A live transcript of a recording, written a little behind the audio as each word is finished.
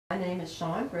name is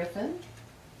Shawn Griffin.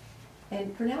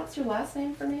 And pronounce your last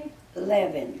name for me?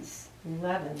 Levens.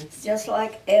 Levens. Just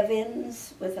like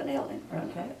Evans with an L in front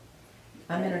Okay. of it.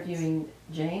 I'm interviewing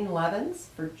Jane Levens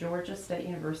for Georgia State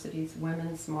University's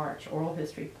Women's March Oral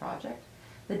History Project.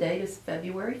 The date is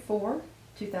February 4,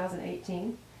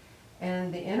 2018,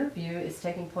 and the interview is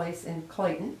taking place in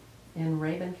Clayton in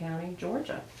Rabun County,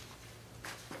 Georgia.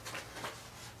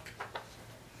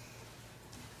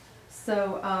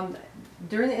 So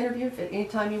during the interview, if at any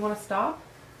time you want to stop,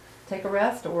 take a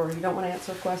rest, or you don't want to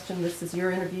answer a question, this is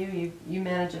your interview. You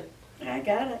manage it. I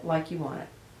got it. Like you want it.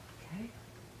 Okay.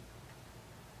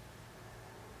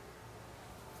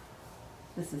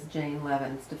 This is Jane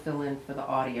Levens to fill in for the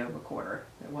audio recorder.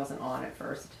 It wasn't on at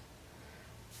first.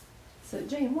 So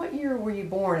Jane, what year were you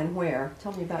born and where?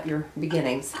 Tell me about your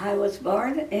beginnings. I was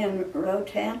born in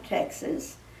Rotan,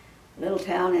 Texas, a little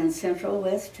town in central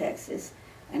west Texas,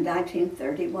 in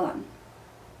 1931.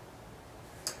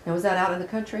 And was that out in the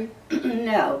country?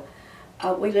 No.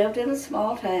 We lived in a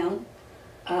small town.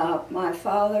 My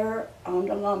father owned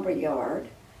a lumber yard.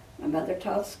 My mother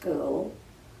taught school.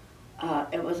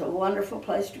 It was a wonderful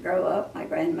place to grow up. My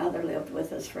grandmother lived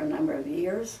with us for a number of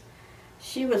years.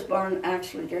 She was born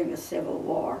actually during the Civil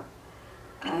War.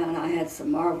 And I had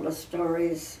some marvelous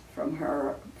stories from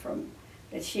her,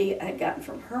 that she had gotten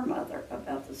from her mother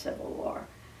about the Civil War.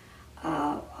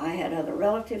 I had other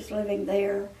relatives living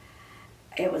there.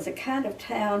 It was a kind of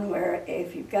town where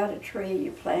if you got a tree,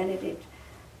 you planted it.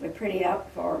 We're pretty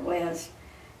out far west.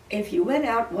 If you went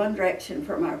out one direction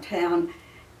from our town,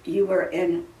 you were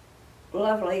in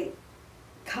lovely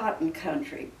cotton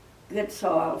country, good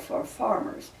soil for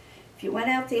farmers. If you went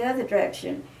out the other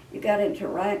direction, you got into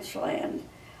ranch land,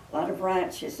 a lot of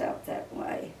ranches out that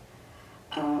way.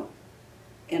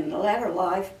 In the latter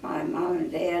life, my mom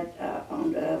and dad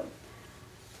owned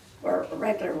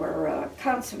were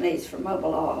consummates for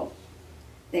Mobile Oil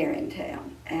there in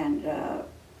town, and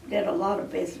did a lot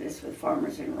of business with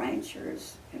farmers and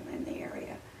ranchers in the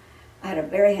area. I had a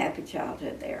very happy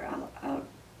childhood there. It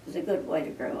was a good way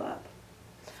to grow up.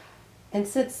 And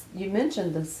since you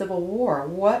mentioned the Civil War,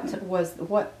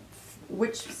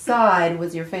 which side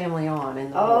was your family on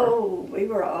in the war? Oh, we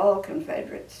were all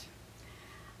Confederates.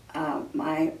 I've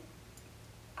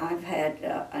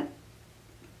had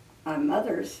my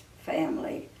mother's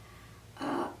family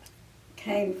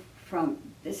came from,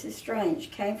 this is strange,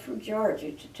 came from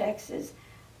Georgia to Texas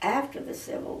after the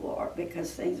Civil War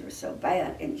because things were so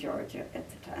bad in Georgia at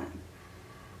the time.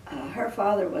 Her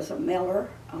father was a miller,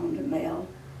 owned a mill,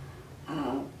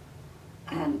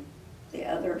 and the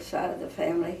other side of the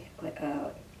family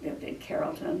lived in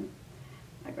Carrollton.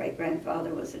 My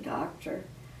great-grandfather was a doctor.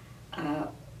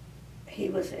 He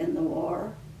was in the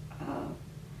war,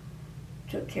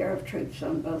 took care of troops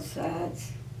on both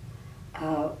sides.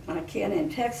 My kin in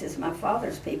Texas, my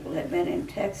father's people had been in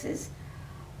Texas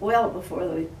well before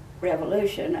the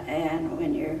Revolution, and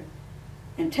when you're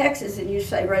in Texas and you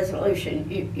say revolution,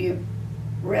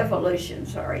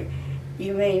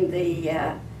 you mean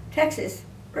the Texas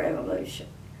Revolution.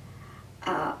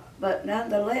 But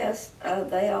nonetheless,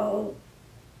 they all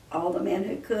the men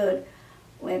who could,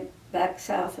 went back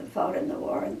south and fought in the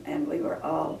war, and we were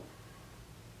all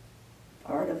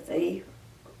part of the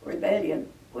rebellion.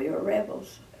 We were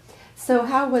rebels. So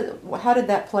how did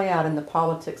that play out in the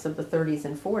politics of the 30s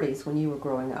and 40s when you were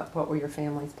growing up? What were your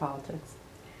family's politics?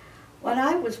 When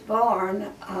I was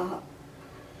born,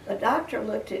 the doctor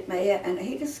looked at me and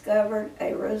he discovered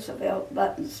a Roosevelt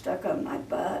button stuck on my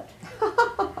butt.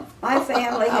 My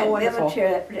family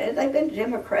they've been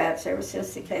Democrats ever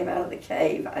since they came out of the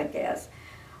cave, I guess,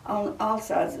 on all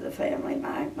sides of the family,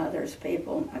 my mother's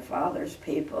people, my father's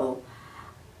people.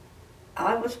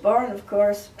 I was born, of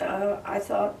course, I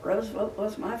thought Roosevelt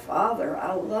was my father.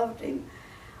 I loved him.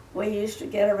 We used to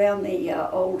get around the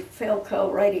old Philco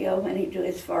radio when he'd do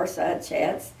his Far Side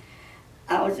chats.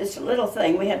 I was just a little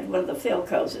thing. We had one of the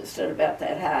Philcos that stood about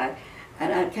that high,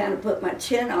 and I'd kind of put my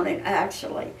chin on it,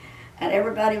 actually. And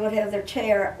everybody would have their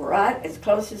chair right as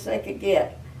close as they could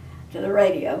get to the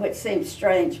radio, which seems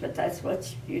strange, but that's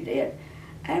what you did.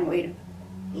 And we'd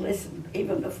listen.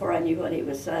 Even before I knew what he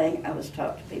was saying, I was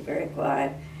taught to be very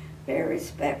quiet, very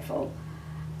respectful,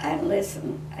 and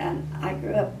listen. And I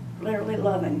grew up literally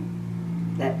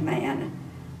loving that man.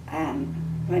 And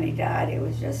when he died, it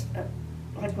was just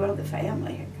like one of the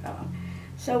family had gone.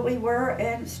 So we were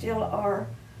and still are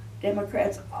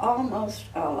Democrats, almost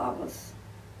all of us.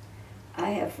 I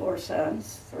have 4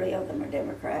 sons, 3 of them are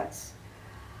Democrats.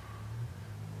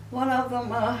 One of them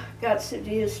got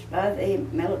seduced by the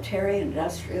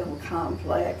military-industrial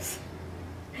complex,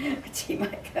 But he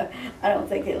might come. I don't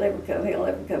think he'll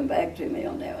ever come back to me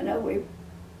on that one. No,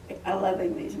 I love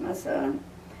him. He's my son.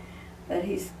 But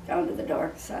he's gone to the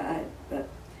dark side. But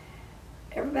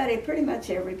everybody, pretty much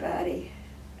everybody,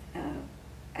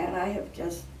 and I have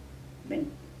just been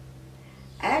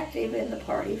active in the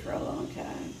party for a long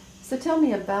time. So tell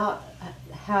me about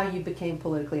how you became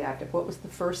politically active. What was the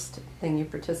first thing you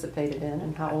participated in,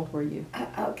 and how old were you?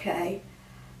 Okay.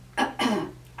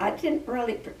 I didn't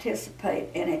really participate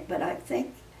in it, but I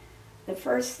think the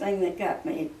first thing that got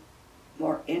me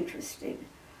more interested,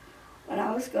 when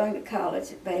I was going to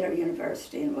college at Baylor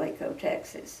University in Waco,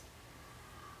 Texas,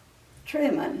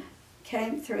 Truman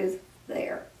came through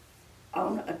there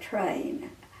on a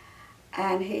train,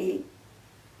 and he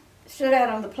stood out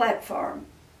on the platform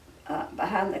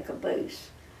behind the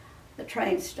caboose. The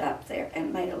train stopped there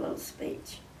and made a little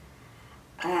speech.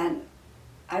 And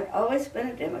I've always been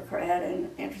a Democrat and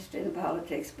interested in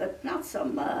politics, but not so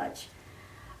much.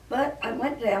 But I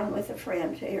went down with a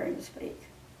friend to hear him speak.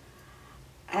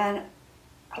 And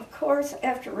of course,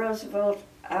 after Roosevelt,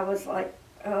 I was like,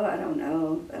 oh, I don't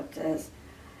know about this.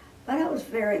 But I was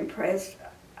very impressed.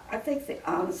 I think the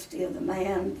honesty of the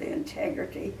man, the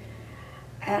integrity,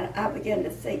 and I began to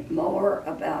think more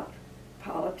about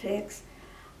politics.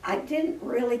 I didn't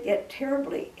really get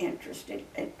terribly interested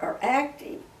or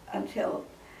active until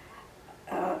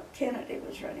Kennedy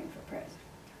was running for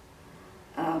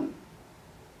president.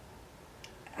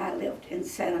 I lived in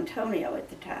San Antonio at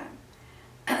the time.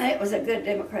 It was a good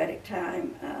Democratic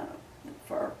time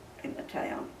in the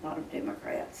town, a lot of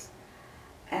Democrats.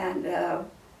 And a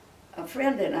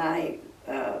friend and I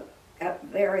got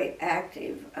very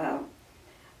active.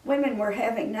 Women were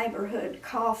having neighborhood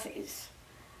coffees,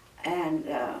 and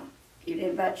you'd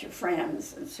invite your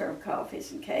friends and serve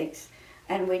coffees and cakes,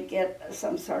 and we'd get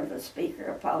some sort of a speaker,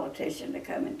 a politician, to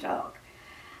come and talk.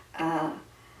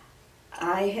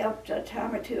 I helped a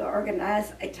time or two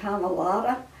organize a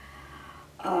tamalata.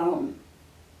 A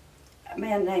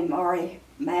man named Maury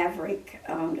Maverick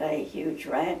owned a huge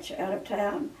ranch out of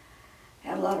town,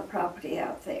 had a lot of property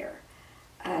out there,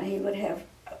 and he would have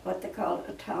what they called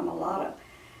a tamalata.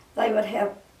 They would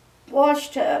have wash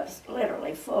tubs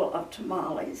literally full of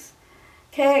tamales,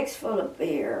 kegs full of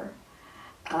beer,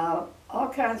 all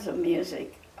kinds of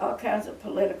music, all kinds of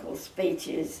political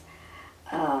speeches.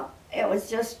 It was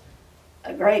just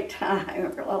a great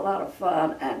time, a lot of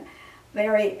fun, and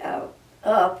very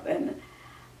up and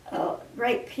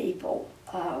great people.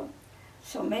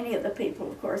 So many of the people,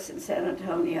 of course, in San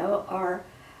Antonio are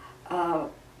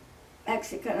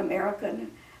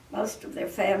Mexican-American. Most of their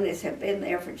families have been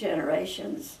there for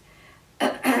generations,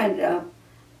 and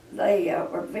they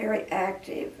were very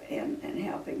active in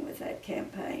helping with that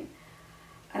campaign.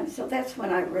 And so that's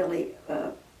when I really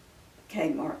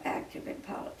became more active in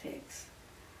politics.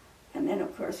 And then,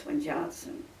 of course, when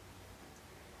Johnson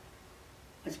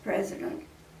was president,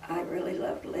 I really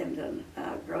loved Lyndon.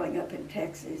 Growing up in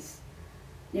Texas,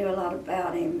 knew a lot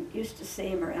about him, used to see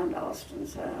him around Austin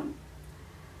some,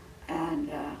 and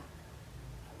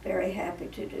very happy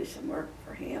to do some work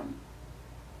for him.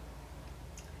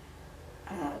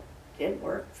 Did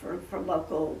work for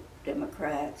local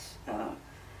Democrats.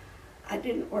 I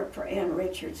didn't work for Ann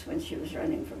Richards when she was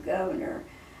running for governor,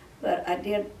 but I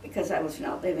did, because I was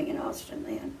not living in Austin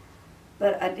then,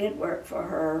 but I did work for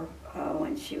her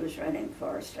when she was running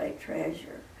for state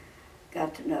treasurer.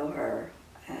 Got to know her,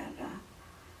 and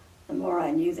the more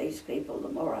I knew these people, the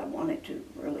more I wanted to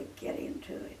really get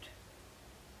into it.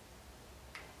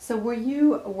 So were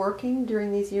you working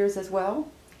during these years as well?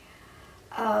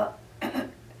 I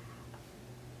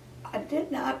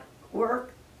did not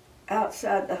work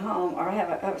outside the home or have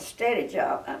a steady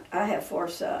job. I have 4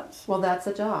 sons. Well, that's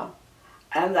a job.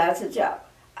 And that's a job.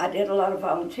 I did a lot of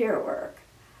volunteer work.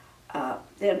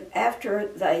 Then after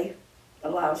the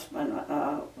Lousman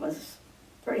was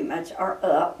pretty much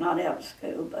up, not out of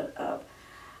school, but up,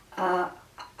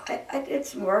 I did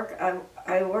some work.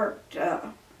 I worked,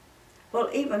 well,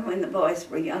 even when the boys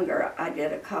were younger, I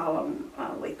did a column,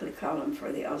 a weekly column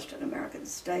for the Austin American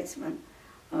Statesman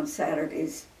on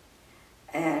Saturdays.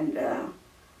 And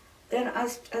then I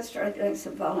started doing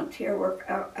some volunteer work.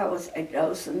 I was a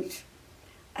docent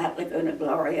at Laguna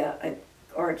Gloria, a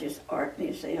gorgeous art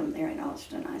museum there in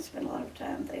Austin. I spent a lot of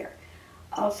time there.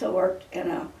 Also worked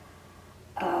in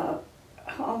a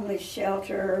homeless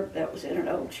shelter that was in an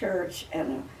old church,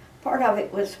 and part of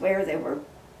it was where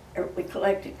we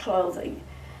collected clothing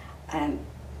and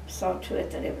saw to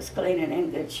it that it was clean and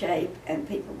in good shape, and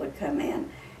people would come in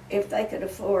if they could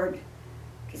afford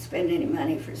to spend any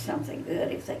money for something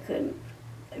good. If they couldn't,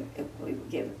 they were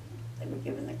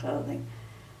given the clothing.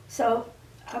 So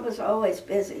I was always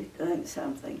busy doing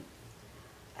something,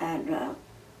 and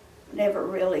never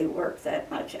really worked that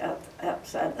much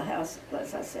outside the house,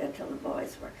 as I said, till the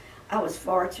boys were. I was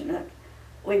fortunate.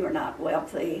 We were not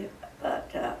wealthy,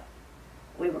 but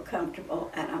we were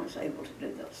comfortable, and I was able to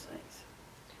do those things.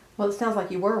 Well, it sounds like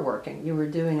you were working. You were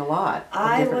doing a lot of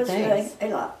I different was things.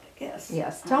 doing a lot, yes.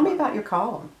 Yes. Tell me about your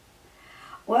column.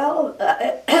 Well,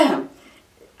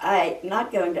 I'm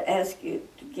not going to ask you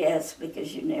to guess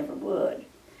because you never would.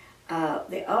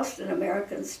 The Austin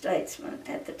American-Statesman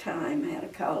at the time had a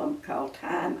column called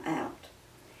Time Out,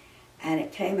 and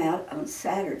it came out on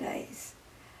Saturdays.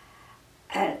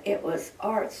 And it was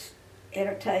arts,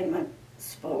 entertainment,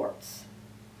 sports.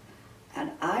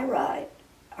 And I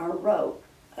wrote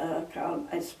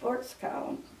a sports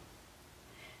column.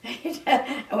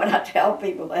 And when I tell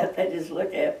people that, they just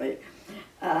look at me.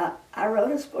 I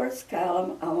wrote a sports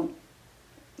column on,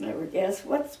 never guess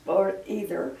what sport,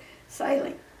 either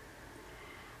sailing.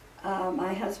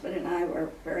 My husband and I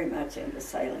were very much into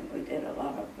sailing. We did a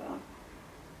lot of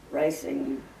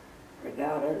racing,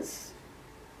 regattas,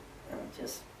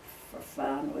 just for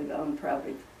fun. We'd owned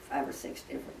probably 5 or 6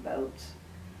 different boats.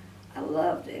 I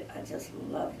loved it. I just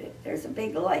loved it. There's a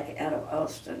big lake out of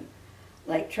Austin,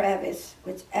 Lake Travis,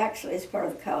 which actually is part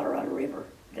of the Colorado River,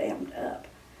 dammed up.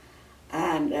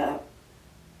 And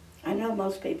I know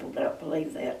most people don't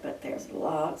believe that, but there's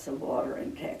lots of water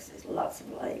in Texas, lots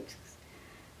of lakes.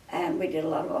 And we did a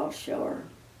lot of offshore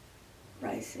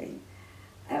racing.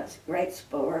 That was a great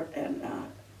sport, and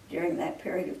during that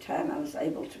period of time I was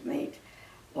able to meet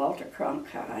Walter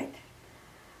Cronkite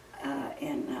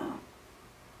in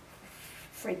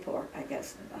Freeport, I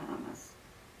guess, in the Bahamas.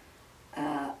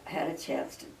 Had a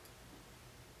chance to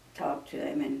talk to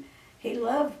him, and he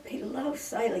loved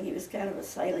sailing. He was kind of a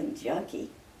sailing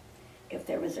junkie. If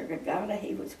there was a regatta,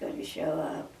 he was going to show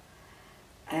up.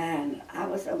 And I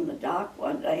was on the dock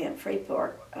one day in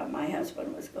Freeport. My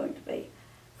husband was going to be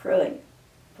crewing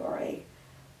for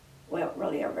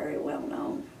really a very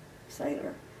well-known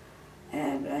sailor.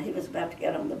 And he was about to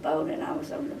get on the boat, and I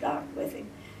was on the dock with him.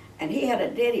 And he had a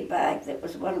ditty bag that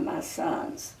was one of my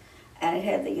son's, and it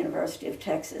had the University of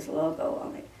Texas logo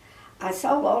on it. I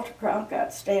saw Walter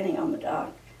Cronkite standing on the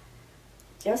dock,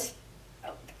 just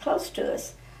close to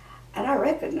us, and I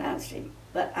recognized him.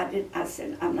 But I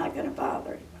said, I'm not going to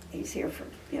bother him. He's here for,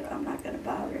 I'm not going to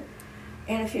bother him.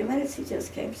 In a few minutes, he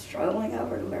just came strolling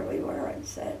over to where we were and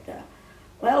said,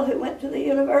 well, who went to the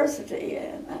university?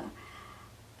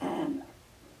 And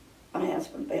my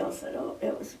husband, Bill, said, oh,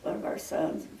 it was one of our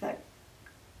sons. In fact,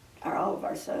 all of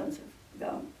our sons have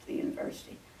gone to the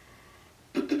university.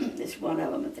 Just one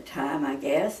of them at the time, I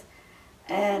guess.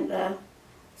 And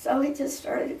so he just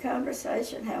started a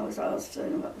conversation, how was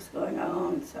Austin, what was going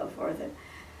on, and so forth, and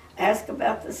asked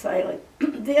about the sailing.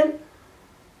 Then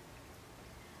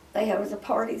there was a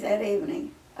party that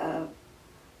evening,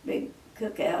 big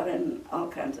cookout and all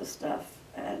kinds of stuff.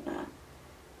 And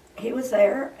he was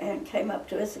there and came up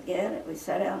to us again, and we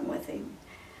sat down with him.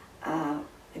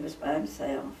 He was by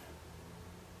himself.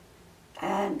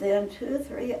 And then 2 or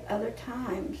 3 other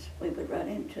times we would run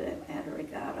into him at a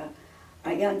regatta.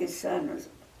 Our youngest son was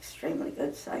an extremely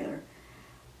good sailor.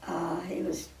 He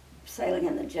was sailing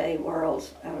in the J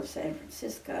Worlds out of San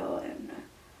Francisco, and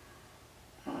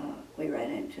we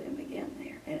ran into him again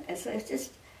there. And so it's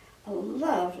just a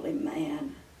lovely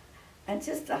man, and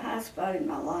just a high spot in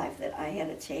my life that I had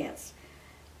a chance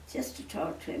just to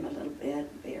talk to him a little bit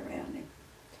and be around him.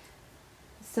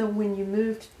 So when you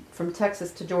moved from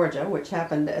Texas to Georgia, which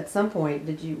happened at some point,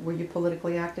 were you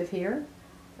politically active here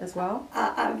as well?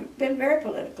 I've been very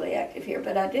politically active here,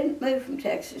 but I didn't move from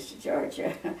Texas to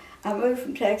Georgia. I moved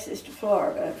from Texas to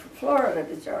Florida, from Florida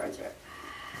to Georgia.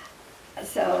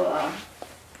 So,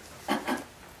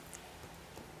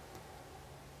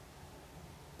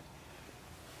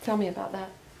 tell me about that.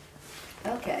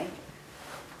 okay.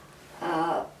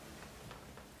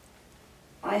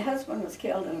 My husband was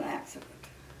killed in an accident.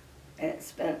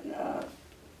 It's been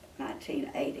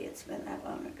 1980, it's been that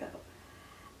long ago.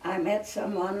 I met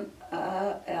someone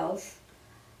else.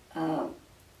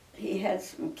 He had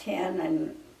some kin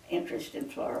and interest in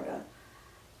Florida,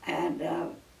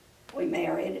 and we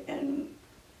married, and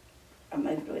I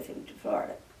moved with him to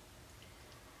Florida.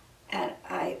 And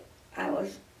I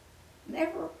was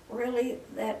never really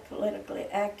that politically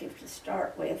active to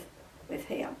start with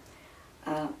him.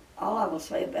 All I will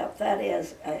say about that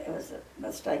is it was a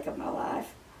mistake of my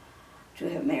life to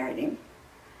have married him,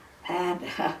 and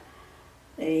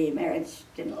the marriage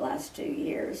didn't last 2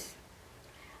 years.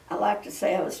 I like to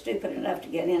say I was stupid enough to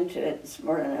get into it and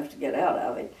smart enough to get out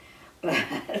of it.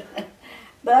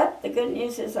 But the good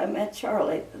news is I met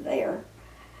Charlie there,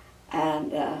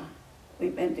 And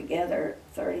we've been together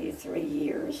 33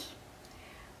 years.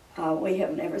 We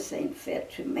have never seen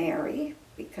fit to marry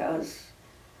because,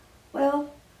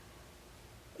 well,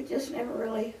 we just never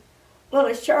really, well,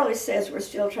 as Charlie says, we're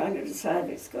still trying to decide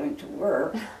if it's going to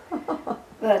work.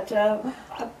 But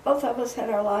both of us had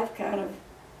our life kind of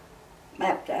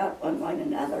mapped out one way and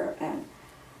another,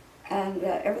 and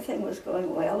everything was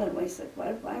going well, and we said,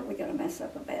 well, why are we going to mess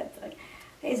up a bad thing?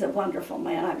 He's a wonderful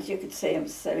man. You could see him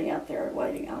sitting out there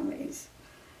waiting on me. He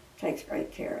takes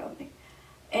great care of me.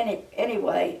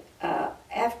 Anyway,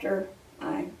 after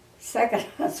my second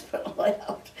husband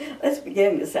left, it's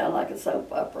beginning to sound like a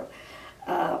soap opera,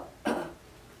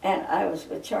 and I was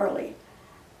with Charlie,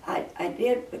 I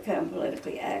did become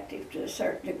politically active to a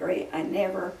certain degree. I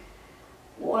never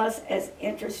was as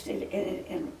interested in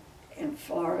it in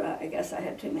Florida. I guess I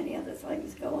had too many other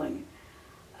things going.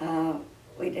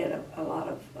 We did a lot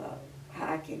of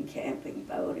hiking, camping,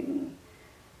 boating,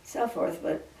 so forth,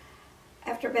 but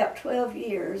after about 12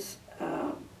 years,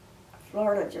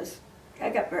 Florida I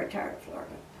got very tired of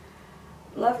Florida.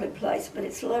 Lovely place, but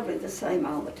it's lovely the same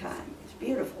all the time. It's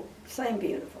beautiful, same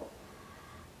beautiful.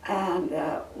 And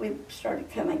we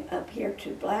started coming up here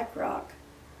to Black Rock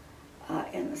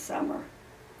in the summer,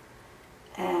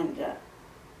 and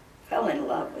fell in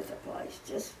love with the place,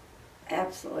 just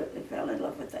absolutely fell in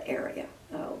love with the area,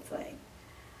 the whole thing.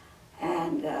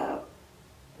 And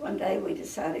one day we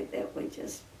decided that we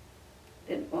just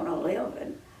didn't want to live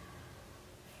in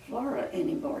Florida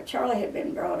anymore. Charlie had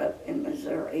been brought up in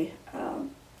Missouri,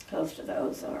 close to the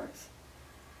Ozarks,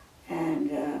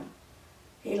 and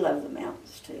he loved the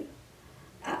mountains too.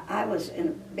 I was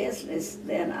in business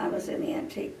then. I was in the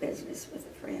antique business with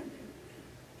a friend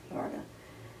in Florida,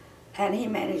 and he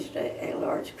managed a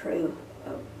large crew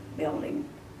of building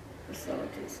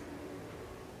facilities.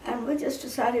 And we just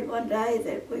decided one day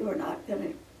that we were not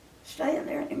going to stay in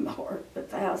there anymore, put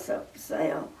the house up for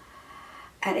sale.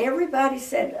 And everybody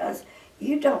said to us,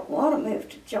 you don't want to move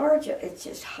to Georgia, it's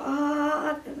just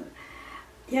hot. And,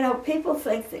 you know, people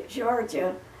think that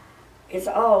Georgia is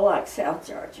all like South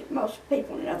Georgia, most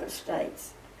people in other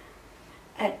states.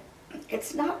 And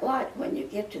it's not like when you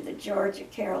get to the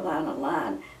Georgia-Carolina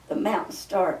line, the mountains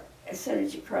start as soon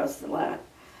as you cross the line.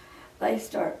 They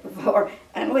start before,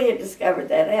 and we had discovered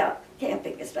that out,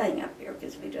 camping and staying up here,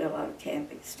 because we do a lot of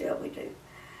camping, still we do.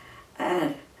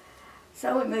 And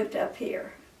so we moved up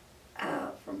here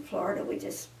from Florida.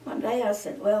 One day I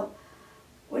said, well,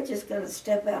 we're just going to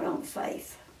step out on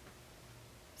faith.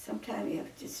 Sometimes you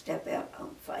have to just step out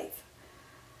on faith.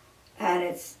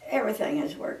 And everything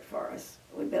has worked for us.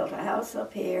 We built a house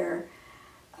up here.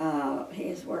 He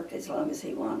has worked as long as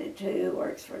he wanted to,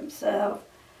 works for himself.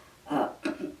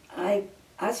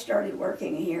 I started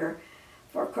working here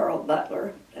for Carl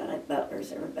Butler, down at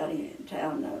Butler's. Everybody in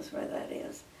town knows where that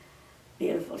is.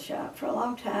 Beautiful shop for a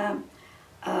long time,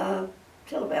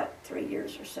 till about 3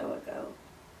 years or so ago.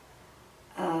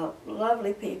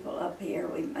 Lovely people up here.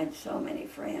 We've made so many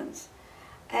friends.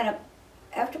 And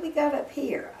after we got up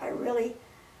here, I really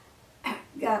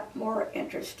got more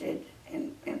interested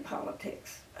in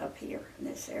politics up here in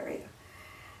this area.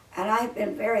 And I've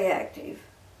been very active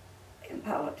in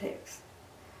politics,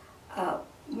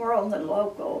 more on the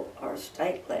local or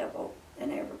state level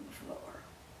than ever before.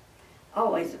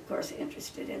 Always, of course,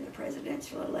 interested in the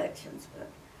presidential elections,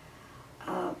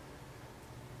 but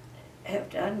have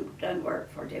done work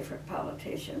for different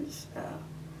politicians.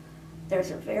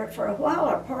 For a while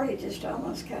our party just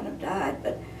almost kind of died,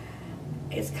 but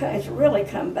it's really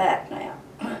come back now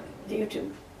due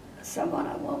to someone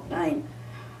I won't name.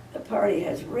 The party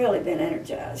has really been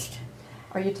energized.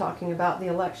 Are you talking about the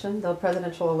election, the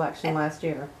presidential election last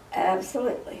year?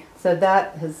 Absolutely. So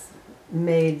that has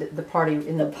made the party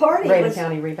in the Raven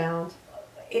County rebound?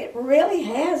 It really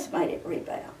has made it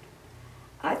rebound.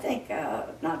 I think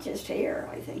not just here,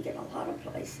 I think in a lot of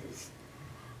places.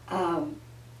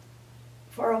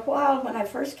 For a while, when I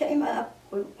first came up,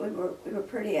 we were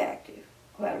pretty active,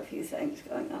 quite a few things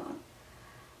going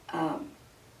on.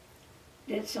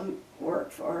 Did some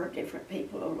work for different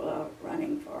people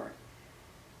running for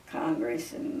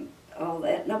Congress and all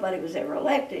that. Nobody was ever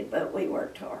elected, but we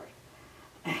worked hard.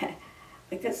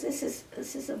 Because this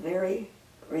is a very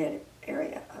red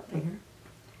area up here. Mm-hmm.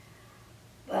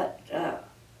 But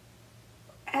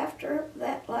after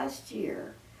that last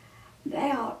year,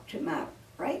 now, to my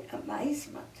great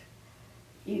amazement,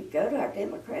 you go to our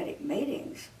Democratic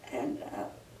meetings, and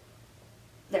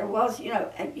there was,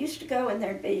 I used to go and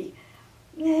there'd be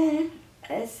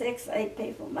 6, 8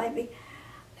 people maybe.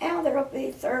 Now there'll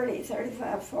be 30,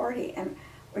 35, 40, and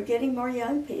we're getting more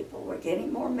young people, we're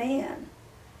getting more men.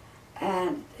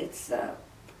 And it's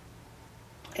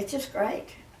it's just great.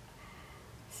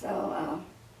 So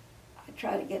I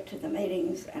try to get to the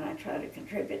meetings and I try to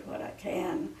contribute what I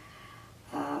can.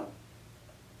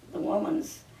 The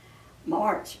Women's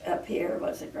March up here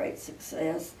was a great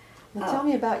success. Now tell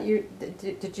me about you.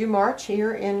 Did you march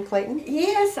here in Clayton?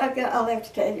 Yes, I'll have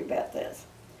to tell you about this.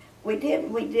 We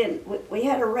didn't. We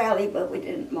had a rally, but we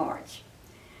didn't march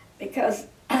because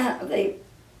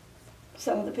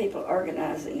some of the people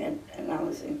organizing it, and I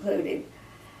was included,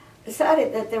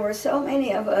 decided that there were so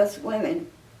many of us women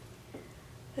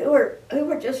who were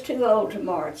just too old to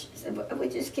march. We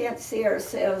just can't see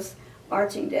ourselves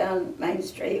marching down Main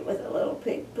Street with a little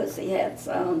pink pussy hats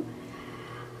on.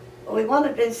 We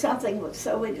wanted to do something,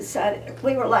 so we decided,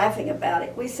 we were laughing about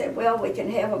it. We said, well, we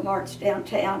can have a march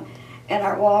downtown and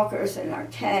our walkers and our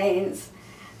canes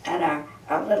and our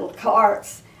little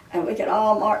carts, and we could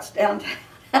all march downtown.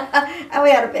 And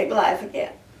we had a big laugh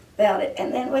again about it.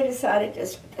 And then we decided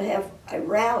just to have a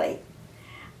rally.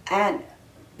 And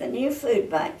the new food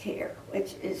bank here,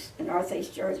 which is the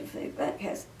Northeast Georgia Food Bank,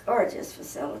 has gorgeous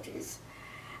facilities.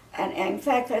 And in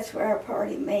fact, that's where our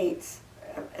party meets,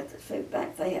 at the food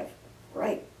bank. They have a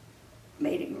great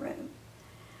meeting room.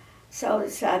 So we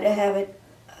decided to have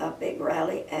a big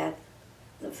rally at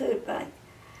the food bank.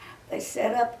 They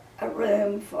set up a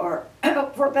room for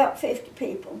about 50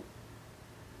 people.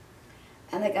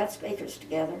 And they got speakers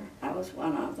together. I was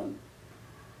one of them.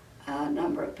 A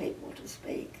number of people to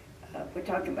speak. We're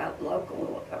talking about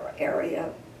local or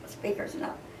area speakers,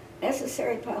 not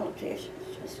necessary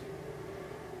politicians.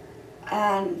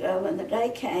 And when the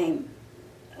day came,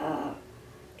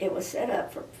 it was set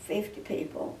up for 50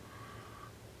 people.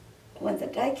 When the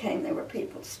day came, there were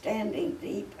people standing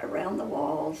deep around the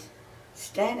walls,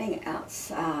 standing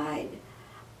outside.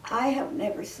 I have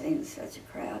never seen such a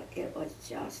crowd. It was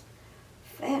just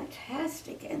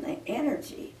fantastic, and the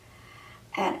energy.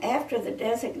 And after the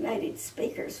designated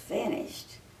speakers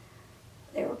finished,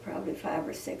 there were probably 5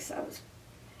 or 6 of us.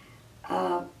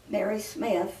 Mary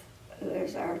Smith, who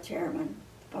is our chairman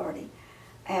of the party,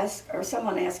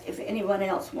 someone asked if anyone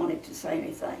else wanted to say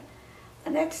anything.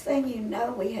 The next thing you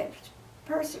know, we had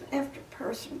person after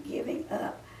person getting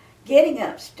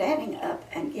up, standing up,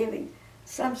 and giving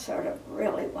some sort of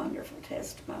really wonderful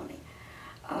testimony.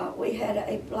 We had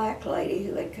a black lady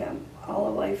who had come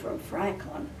all the way from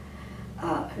Franklin,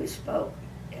 who spoke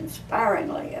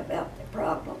inspiringly about the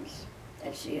problems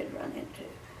that she had run into.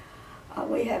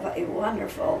 We have a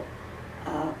wonderful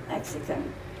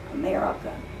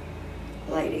Mexican-American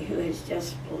lady who has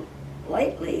just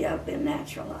lately been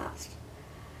naturalized,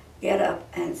 get up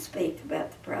and speak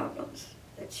about the problems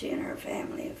that she and her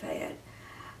family have had.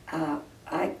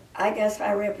 I guess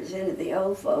I represented the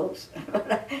old folks.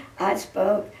 I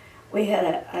spoke. We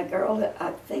had a girl that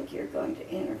I think you're going to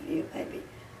interview maybe,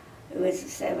 who is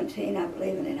 17, I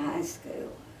believe, and in high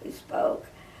school, who spoke.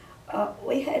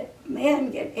 We had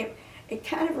men it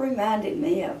kind of reminded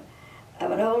me of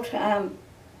an old-time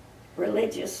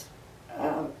religious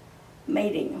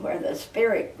meeting where the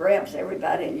Spirit grabs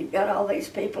everybody and you've got all these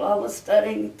people all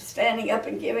standing up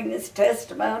and giving this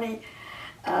testimony.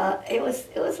 It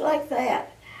was like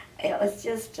that. It was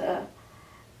just,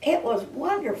 it was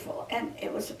wonderful, and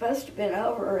it was supposed to have been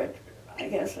over at, I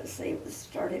guess, let's see, it was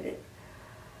started at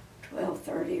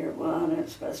 12:30 or 1, and it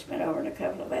was supposed to have been over in a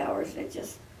couple of hours, and it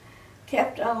just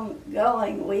kept on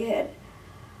going.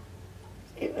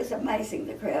 It was amazing,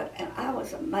 the crowd, and I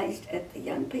was amazed at the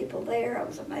young people there. I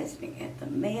was amazed at the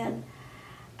men,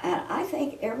 and I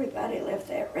think everybody left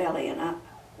that rally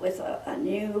with a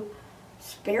new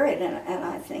spirit, and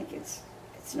I think it's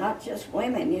not just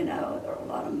women, you know. There are a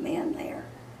lot of men there.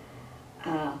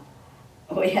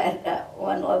 We had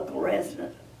one local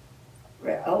resident,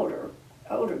 older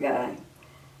guy.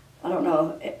 I don't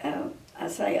know, I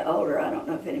say older, I don't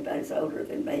know if anybody's older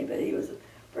than me, but he was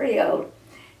pretty old.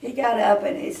 He got up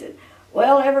and he said,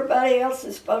 well, everybody else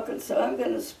has spoken, so I'm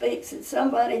going to speak. Said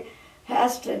somebody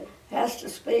has to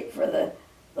speak for the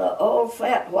old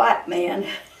fat white man.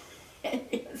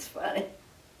 It was funny.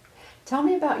 Tell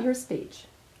me about your speech.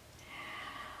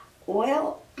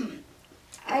 Well,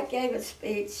 I gave a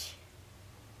speech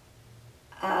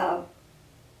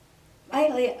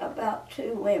mainly about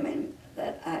 2 women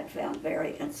that I found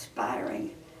very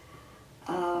inspiring.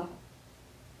 I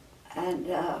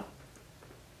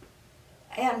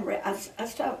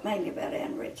talked mainly about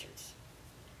Ann Richards.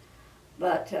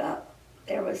 But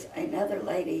there was another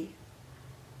lady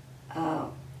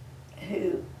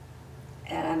who,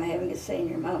 and I'm having a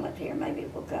senior moment here, maybe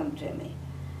it will come to me.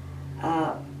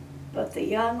 But the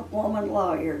young woman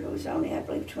lawyer who was only, I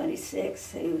believe,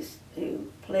 26, who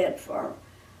pled for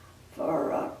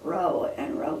Roe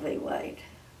and Roe v. Wade.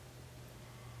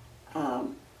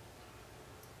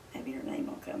 maybe her name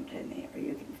will come to me, or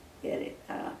you can get it.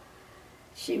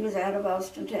 She was out of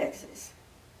Austin, Texas,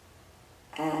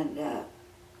 and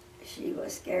she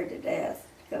was scared to death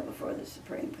to go before the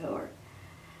Supreme Court,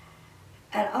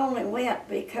 and only went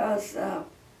because the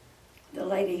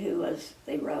lady who was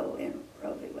the Roe in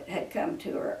Roe v. Wade had come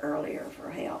to her earlier for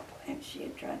help, and she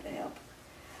had tried to help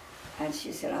her. And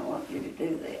she said, I want you to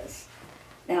do this.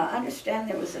 Now, I understand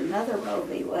there was another Roe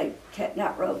v. Wade,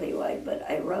 not Roe v. Wade, but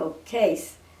a Roe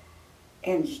case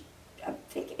in, I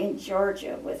think, in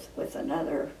Georgia with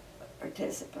another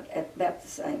participant at about the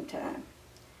same time.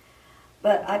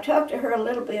 But I talked to her a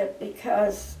little bit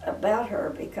about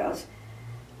her because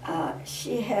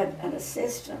she had an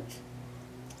assistant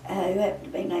who happened to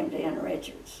be named Ann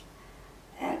Richards.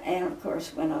 And Ann, of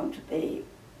course, went on to be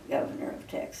governor of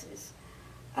Texas.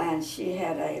 And she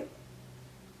had a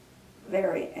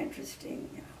very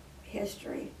interesting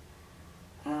history.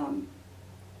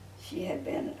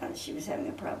 She was having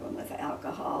a problem with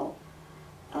alcohol.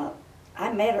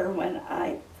 I met her when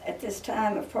at this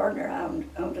time, a partner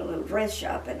owned a little dress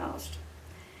shop in Austin.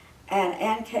 And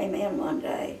Ann came in one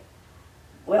day,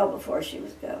 well before she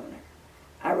was governor.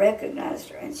 I recognized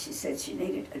her, and she said she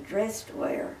needed a dress to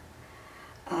wear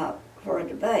for a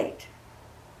debate.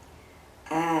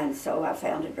 And so I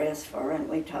found a dress for her, and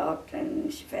we talked,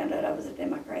 and she found out I was a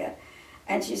Democrat.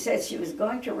 And she said she was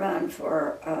going to run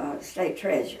for state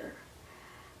treasurer,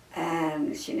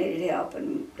 and she needed help,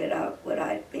 and would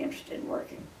I be interested in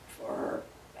working for her,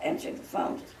 answering the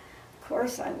phones. Of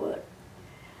course I would.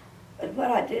 But what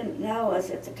I didn't know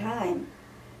was at the time,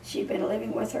 she'd been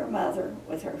living with her mother,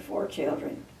 with her 4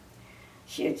 children.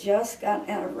 She had just gotten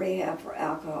out of rehab for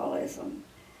alcoholism.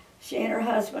 She and her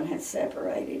husband had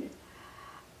separated,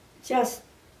 just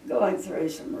going through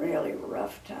some really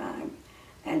rough time.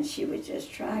 And she was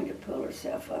just trying to pull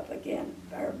herself up again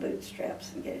by her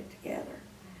bootstraps and get it together.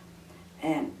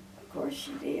 And of course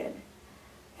she did.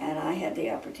 And I had the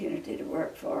opportunity to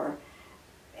work for her.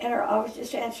 And I was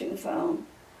just answering the phone.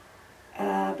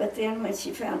 But then when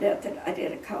she found out that I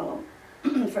did a column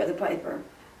for the paper,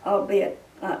 albeit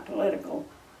not political,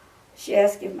 she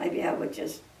asked if maybe I would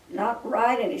just not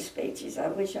write any speeches. I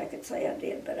wish I could say I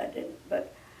did, but I didn't.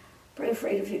 But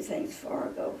proofread a few things for her,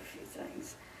 go over a few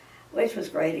things, which was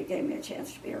great. It gave me a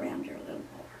chance to be around her a little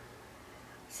more.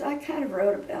 So I kind of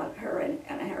wrote about her and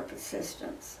her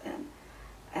persistence and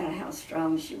how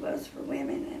strong she was for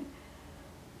women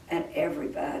and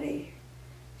everybody.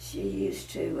 She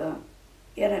used to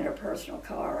get in her personal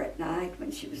car at night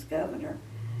when she was governor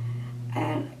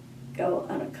and go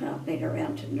unaccompanied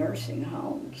around to nursing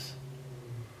homes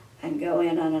and go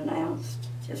in unannounced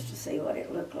just to see what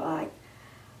it looked like.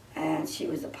 And she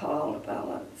was appalled about a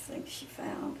lot of the things she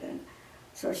found, and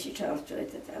so she told to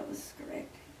it that was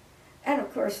correct. And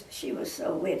of course, she was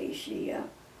so witty.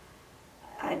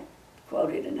 I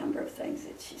quoted a number of things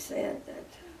that she said that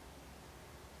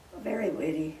were very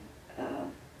witty.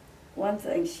 One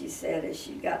thing she said as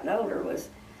she'd gotten older was,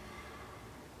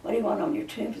 "What do you want on your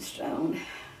tombstone?"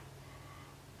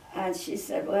 And she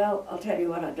said, "Well, I'll tell you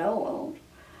what I don't want.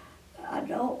 I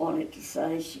don't want it to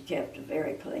say she kept a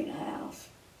very clean house."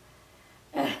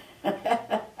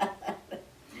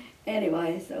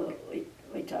 Anyway, so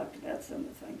we talked about some of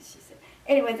the things she said.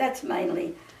 Anyway, that's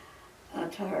mainly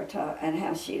to her talk and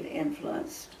how she'd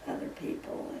influenced other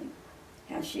people and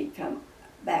how she'd come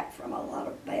back from a lot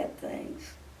of bad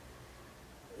things.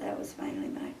 That was mainly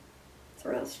my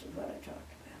thrust of what I talked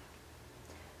about.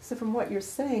 So from what you're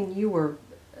saying, you were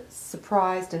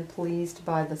surprised and pleased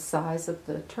by the size of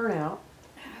the turnout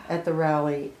at the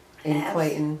rally in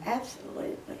Clayton.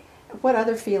 Absolutely. What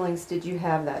other feelings did you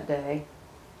have that day?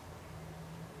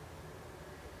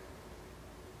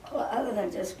 Well, other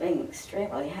than just being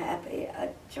extremely happy, I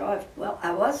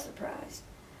was surprised.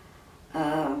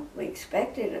 We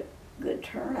expected a good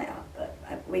turnout, but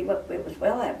it was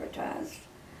well advertised.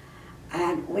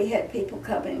 And we had people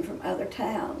coming from other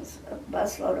towns. A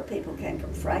busload of people came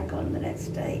from Franklin, the next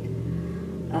state.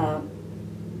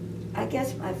 I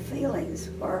guess my feelings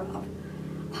were of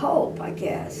hope, I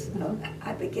guess.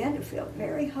 I began to feel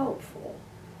very hopeful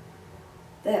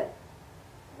that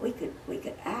we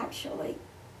could actually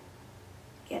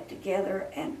get together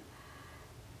and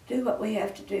do what we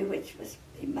have to do, which was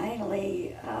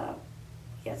mainly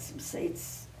get some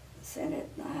seats in the Senate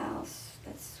and the House.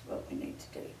 That's what we need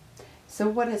to do. So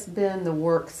what has been the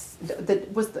works,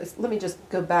 let me just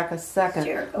go back a second.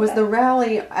 Sure, was the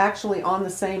rally actually on the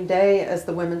same day as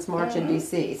the Women's March in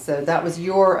D.C.? So that was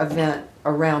your event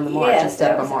around the march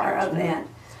instead of a march? Yes, that was our event.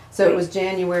 So it was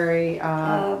January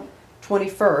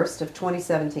 21st of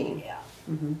 2017. Yeah.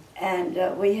 Mm-hmm.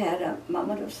 And we had a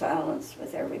moment of silence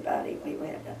with everybody. We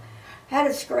had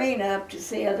a screen up to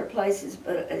see other places,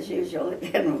 but as usual, it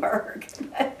didn't work.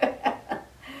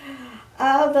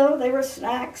 Although there were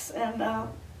snacks and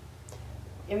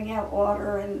giving out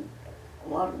water and a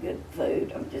lot of good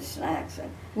food, just snacks.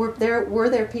 And Were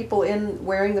there people in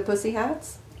wearing the pussy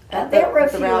hats? there were a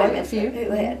few rally, women a few?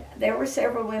 who had. There were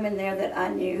several women there that I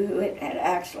knew who had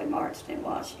actually marched in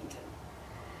Washington.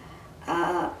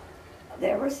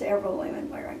 There were several women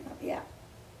wearing them. Yeah.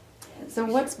 So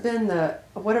what's been the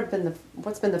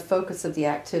focus of the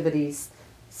activities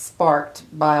sparked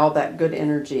by all that good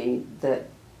energy that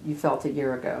you felt a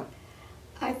year ago?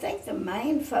 I think the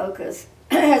main focus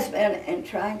has been in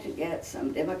trying to get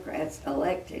some Democrats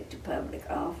elected to public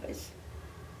office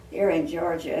here in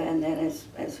Georgia, and then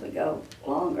as we go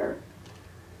longer,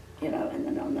 and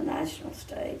then on the national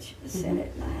stage, the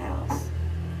Senate and the House.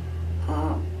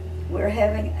 We're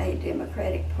having a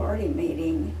Democratic Party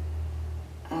meeting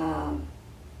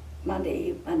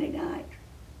Monday night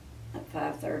at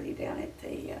 5:30 down at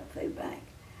the food bank,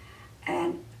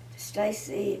 and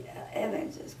Stacey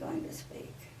Evans is going to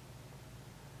speak.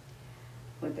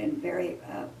 We've been very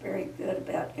good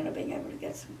about being able to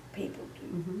get some people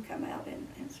to come out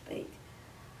and speak,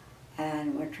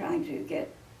 and we're trying to get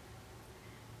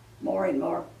more and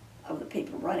more of the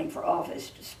people running for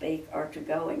office to speak or to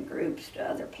go in groups to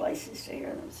other places to hear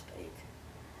them speak.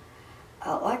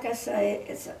 Like I say,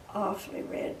 it's an awfully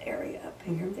red area up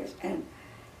here. And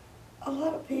a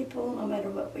lot of people, no matter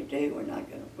what we do,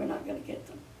 we're not gonna get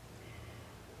them.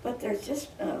 But there's just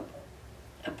a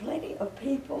plenty of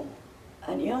people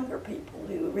and younger people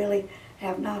who really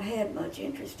have not had much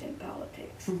interest in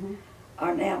politics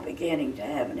are now beginning to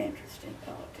have an interest in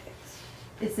politics.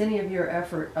 Is any of your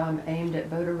effort aimed at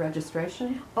voter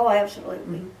registration? Oh,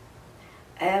 absolutely.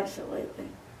 Absolutely.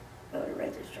 Voter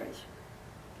registration.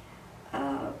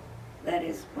 That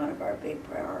is one of our big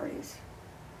priorities.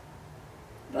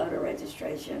 Voter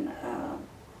registration.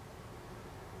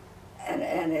 And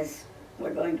as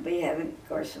we're going to be having, of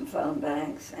course, some phone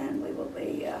banks, and we will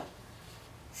be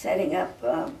setting up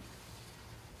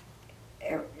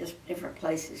just different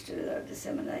places to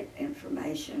disseminate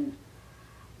information.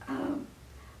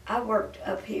 I worked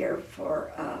up here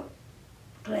for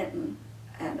Clinton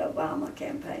and Obama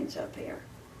campaigns up here.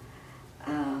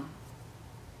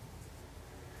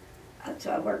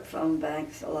 So I worked phone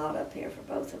banks a lot up here for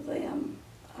both of them.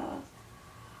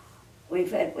 We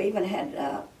even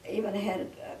had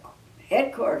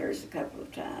headquarters a couple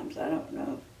of times. I don't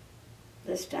know.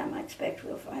 This time I expect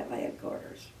we'll have a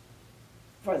headquarters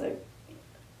for the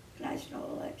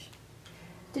national election.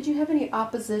 Did you have any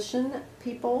opposition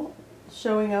people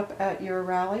showing up at your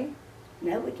rally?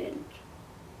 No, we didn't.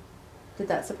 Did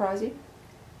that surprise you?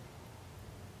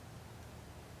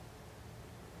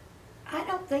 I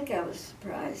don't think I was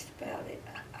surprised about it.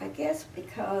 I guess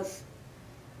because,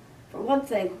 for one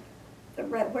thing,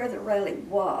 where the rally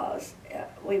was,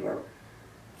 we were,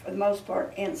 for the most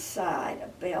part, inside a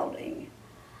building.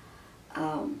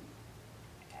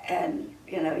 And,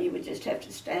 you would just have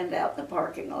to stand out in the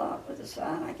parking lot with a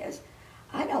sign, I guess.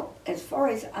 As far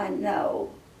as I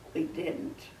know, we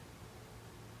didn't.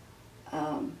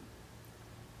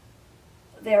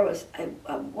 There was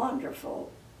a wonderful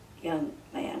young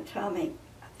man, Tommy,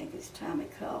 I think it's Tommy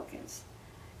Calkins,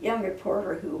 young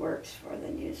reporter who works for the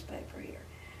newspaper here.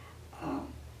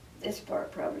 This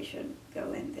part probably shouldn't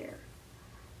go in there.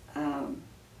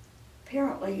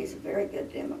 Apparently he's a very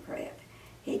good Democrat.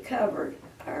 He covered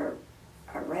our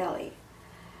rally,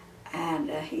 and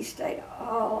he stayed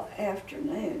all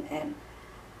afternoon and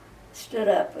stood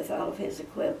up with all of his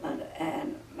equipment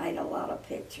and made a lot of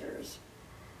pictures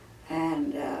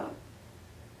and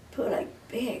put a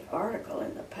big article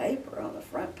in the paper on the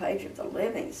front page of the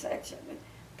Levens section with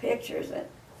pictures and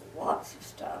lots of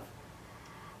stuff.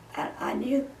 And I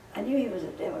knew he was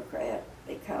a Democrat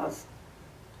because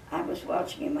I was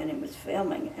watching him when he was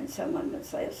filming, and someone would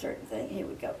say a certain thing, he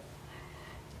would go.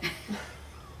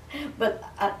 But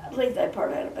I leave that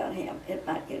part out about him. It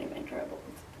might get him in trouble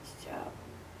with his job.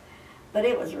 But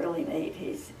it was really neat.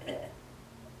 He's a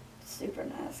super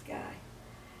nice guy.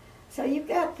 So we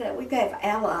have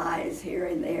allies here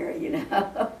and there,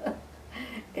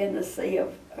 in the sea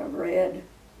of red.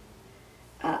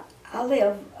 I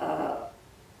live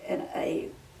in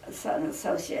an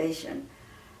association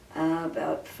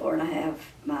about 4.5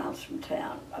 miles from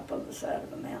town, up on the side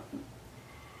of a mountain.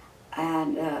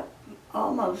 And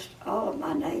almost all of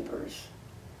my neighbors,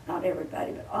 not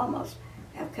everybody, but almost,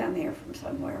 have come here from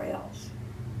somewhere else.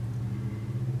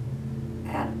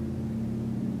 And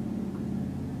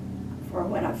for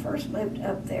when I first moved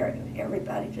up there,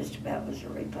 everybody just about was a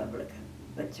Republican,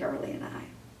 but Charlie and I.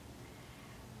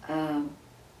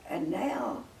 And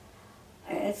now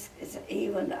it's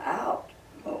evened out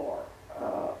more.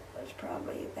 There's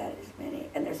probably about as many,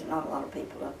 and there's not a lot of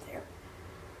people up there.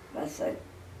 I said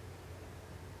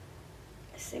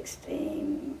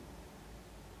 16,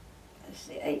 let's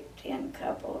see, 8, 10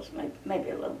 couples,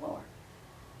 maybe a little more.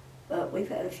 But we've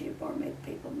had a few more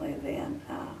people move in.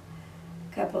 A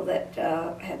couple that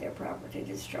had their property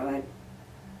destroyed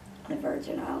in the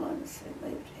Virgin Islands who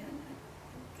moved in,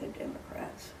 good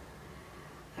Democrats.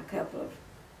 A couple of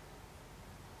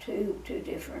two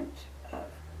different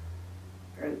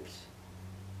groups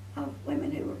of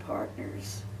women who were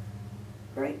partners,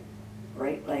 great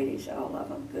ladies, all of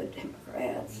them good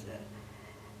Democrats.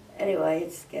 Anyway,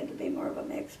 it's getting to be more of a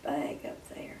mixed bag up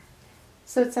there.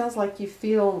 So it sounds like you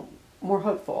feel more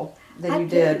hopeful than you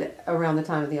did around the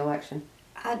time of the election.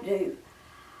 I do.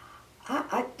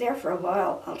 I there for a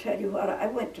while, I'll tell you what, I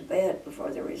went to bed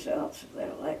before the results of that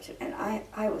election, and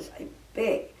I was a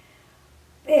big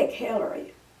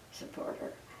Hillary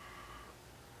supporter.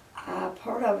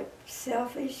 Part of it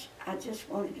selfish. I just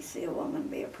wanted to see a woman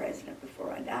be a president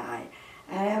before I die.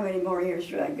 And how many more years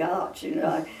do I got? You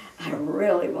know, I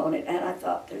really wanted, and I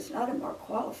thought there's not a more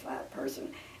qualified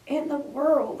person in the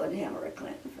world than Hillary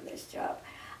Clinton for this job.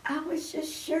 I was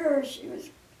just sure she was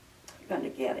going to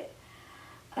get it.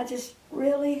 I just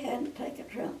really hadn't taken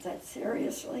Trump that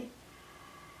seriously.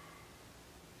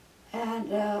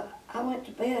 And I went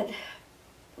to bed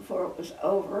before it was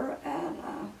over, and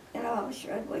you know, I was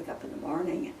sure I'd wake up in the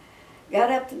morning. Got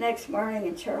up the next morning,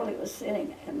 and Charlie was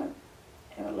sitting in the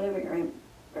living room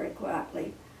very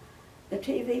quietly. The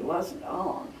TV wasn't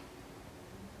on.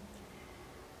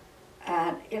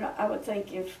 And, you know, I would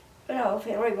think if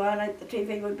Hillary won it, the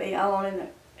TV would be on, and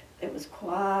it was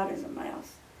quiet as a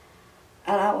mouse.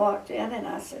 And I walked in, and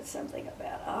I said something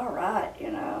about, all right,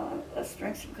 you know, let's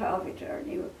drink some coffee to our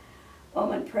new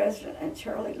woman president. And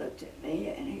Charlie looked at me,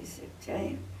 and he said,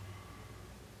 Jane,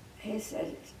 he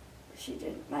said, she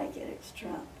didn't make it, it's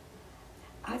Trump.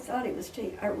 I thought he was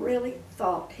I really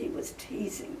thought he was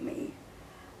teasing me.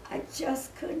 I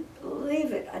just couldn't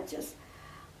believe it. I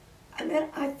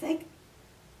think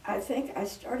I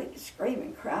started to scream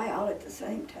and cry all at the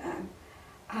same time.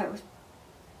 I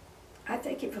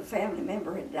think if a family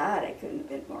member had died, I couldn't have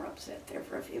been more upset there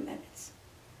for a few minutes.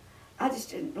 I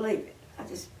just didn't believe it.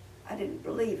 I didn't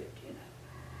believe it, you know.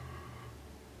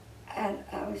 And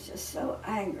I was just so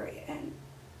angry, and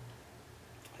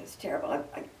it was terrible.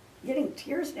 I'm getting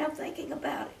tears now thinking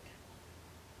about it.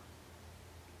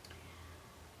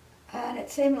 And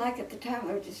it seemed like at the time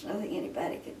there was just nothing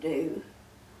anybody could do.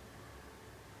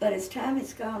 But as time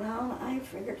has gone on, I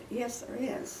figured, yes, there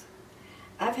is.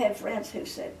 I've had friends who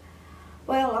said,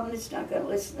 well, I'm just not going to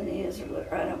listen to the news,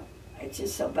 or it's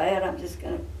just so bad, I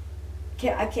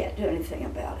can't do anything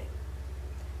about it.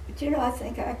 But you know, I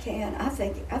think I can. I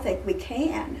think we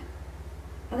can.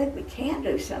 I think we can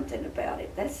do something about it.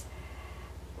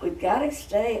 We've got to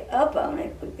stay up on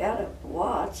it. We've got to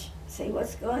watch, see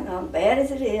what's going on. Bad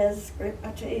as it is, grit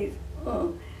my teeth,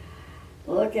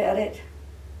 look at it.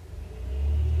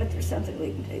 But there's something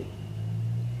we can do.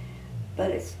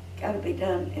 But it's got to be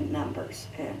done in numbers,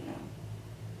 and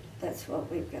that's what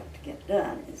we've got to get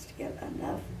done, is to get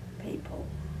enough people.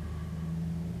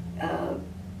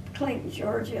 Clayton,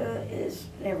 Georgia is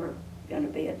never going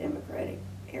to be a Democratic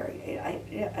area. I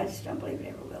just don't believe it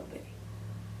ever will be.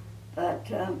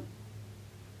 But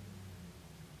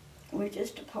we're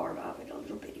just a part of it, a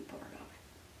little bitty part of it.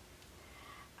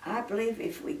 I believe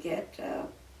if we can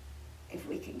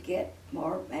get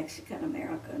more Mexican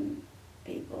American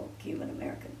people, Cuban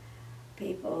American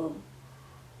people,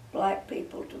 black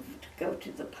people to go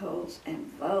to the polls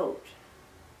and vote.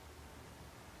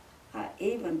 I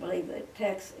even believe that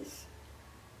Texas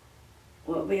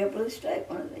will be a blue state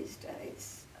one of these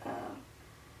days.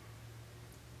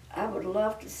 I would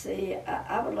love to see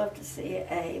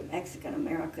a Mexican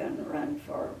American run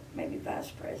for maybe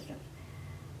vice president.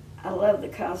 I love the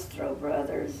Castro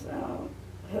brothers.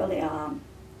 Julian,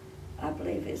 I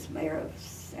believe, is mayor of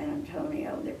San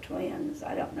Antonio. They're twins.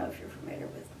 I don't know if you're familiar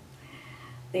with them.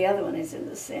 The other one is in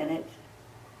the Senate.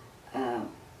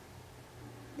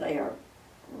 They are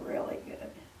really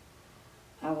good.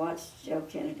 I watched Joe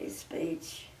Kennedy's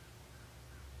speech.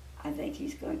 I think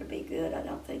he's going to be good. I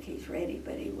don't think he's ready,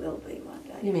 but he will be one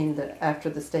day. You mean after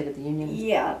the State of the Union?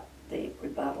 Yeah, the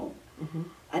rebuttal. Mm-hmm.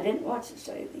 I didn't watch the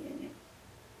State of the Union.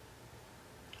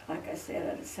 Like I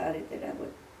said, I decided that I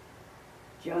would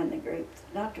join the group,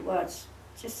 not to watch,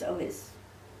 just so his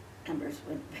numbers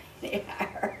wouldn't be any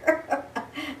higher.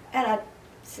 And I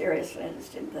seriously, I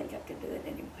just didn't think I could do it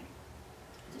anyway.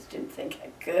 I just didn't think I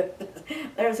could.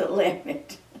 There's a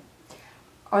limit.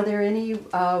 Are there any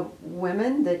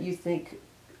women that you think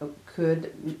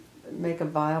could make a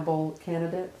viable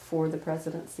candidate for the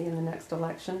presidency in the next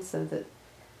election so that...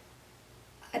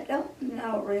 I don't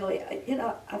know really. You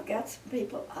know, I've got some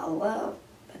people I love,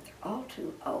 but they're all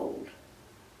too old.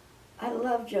 I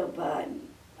love Joe Biden.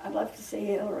 I'd love to see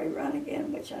Hillary run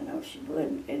again, which I know she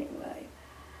wouldn't anyway.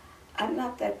 I'm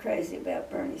not that crazy about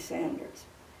Bernie Sanders.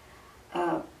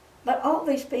 But all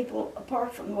these people,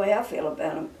 apart from the way I feel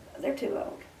about them, they're too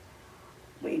old.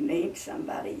 We need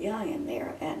somebody young in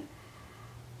there, and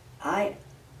I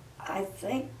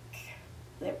think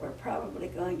that we're probably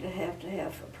going to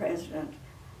have for president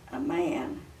a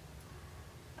man.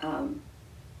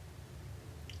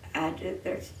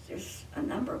 There's a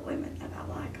number of women that I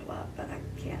like a lot, but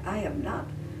I have not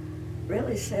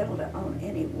really settled on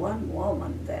any one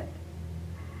woman that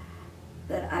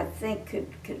I think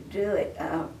could do it.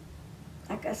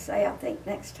 Like I say, I think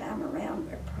next time around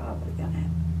we're probably going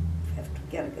to have to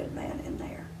get a good man in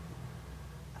there.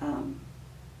 I'm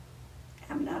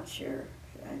not sure.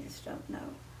 I just don't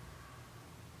know.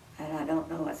 And I don't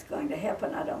know what's going to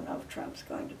happen. I don't know if Trump's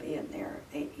going to be in there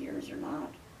 8 years or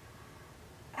not.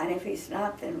 And if he's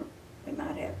not, then we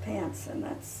might have Pence, and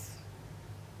that's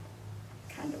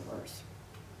kind of worse.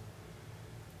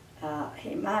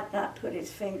 He might not put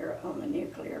his finger on the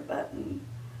nuclear button,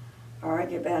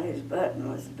 argue about whose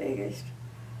button was the biggest,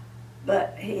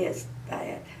 but he is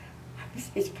bad.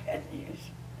 He's bad news,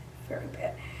 very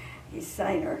bad. He's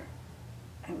saner,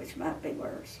 which might be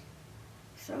worse.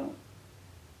 So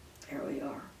there we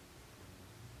are.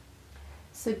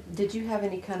 So did you have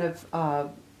any kind of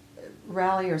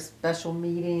rally or special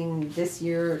meeting this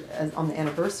year on the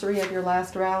anniversary of your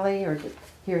last rally, or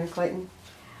here in Clayton?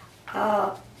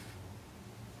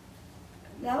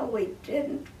 No, we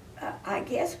didn't. I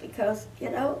guess because, you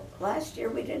know, last year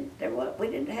we didn't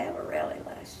have a rally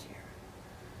last year.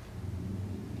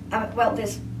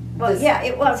 Yeah,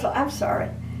 it was. I'm sorry.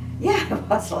 Yeah, it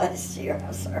was last year.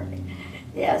 I'm sorry.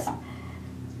 Yes.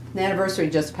 The anniversary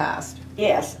just passed.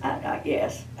 Yes,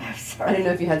 yes. I'm sorry. I didn't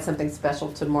know if you had something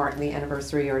special to mark the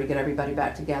anniversary or to get everybody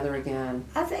back together again.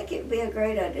 I think it'd be a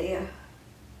great idea.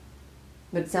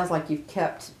 But it sounds like you've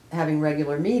kept having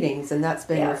regular meetings, and that's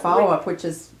been your follow-up, which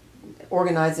is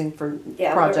organizing for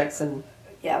projects.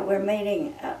 We're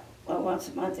meeting once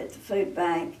a month at the food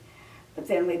bank, but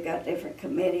then we've got different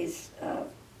committees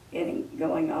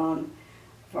going on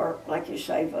for, like you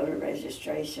say, voter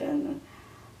registration.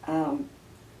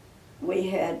 We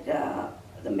had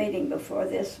the meeting before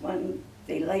this one,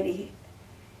 the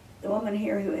woman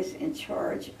here who is in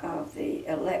charge of the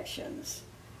elections,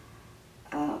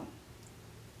 I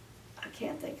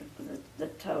can't think of the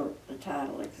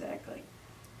title exactly.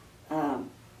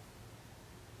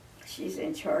 She's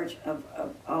in charge of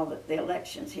all the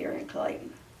elections here in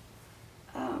Clayton.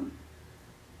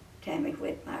 Tammy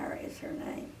Whitmire is her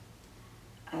name.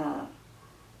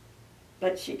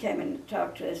 But she came in to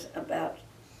talk to us about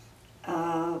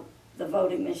the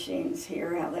voting machines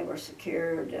here, how they were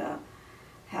secured,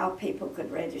 how people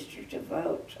could register to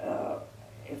vote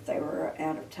if they were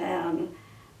out of town,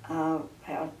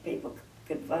 how people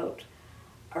could vote,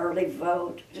 early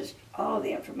vote, just all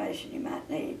the information you might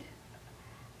need.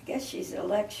 I guess she's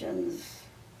elections,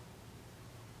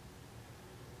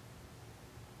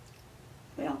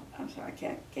 well, I'm sorry,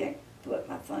 I can't put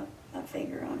my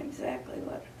finger on exactly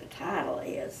what the title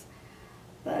is,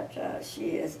 but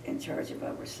she is in charge of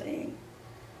overseeing.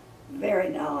 Very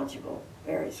knowledgeable,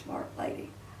 very smart lady.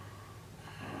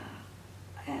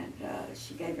 And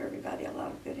she gave everybody a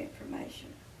lot of good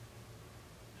information.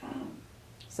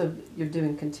 So you're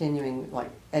doing continuing like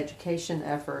education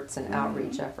efforts and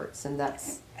outreach efforts, and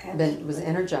that's was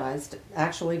energized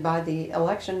actually by the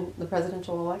election, the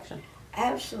presidential election.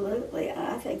 Absolutely, and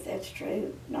I think that's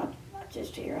true. Not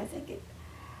just here. I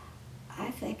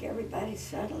think everybody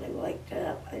suddenly waked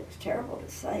up. It's terrible to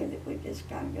say that we're just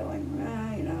kind of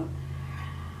going, you know.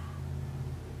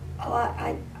 Oh,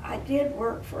 I did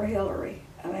work for Hillary.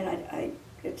 I mean, I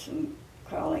did some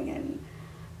calling and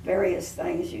various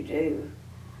things you do.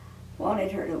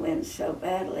 Wanted her to win so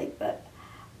badly, but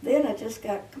then I just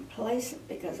got complacent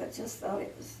because I just thought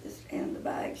it was just in the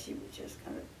bag. She was just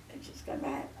gonna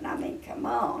happen. I mean, come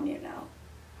on, you know.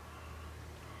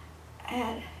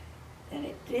 And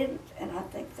it didn't, and I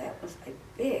think that was a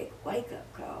big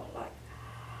wake-up call. Like,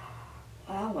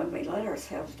 well, when we let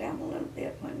ourselves down a little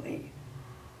bit, when we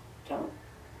don't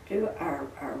do our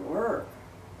work,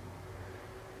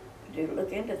 do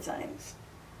look into things,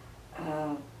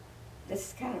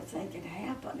 this kind of thing can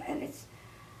happen, and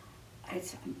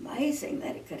it's amazing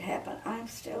that it could happen. I'm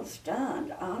still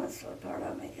stunned, honestly. Part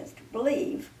of me is to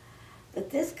believe that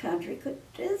this country could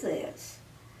do this.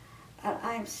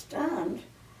 I'm stunned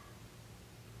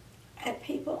at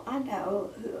people I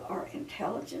know who are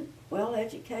intelligent,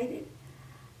 well-educated,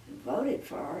 who voted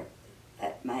for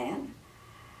that man,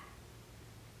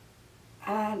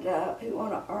 and who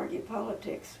want to argue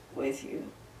politics with you,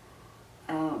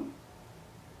 tell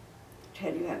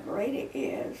you how great it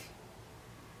is.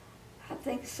 I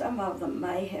think some of them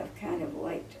may have kind of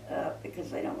waked up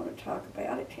because they don't want to talk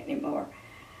about it anymore.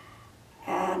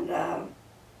 And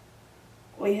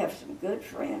we have some good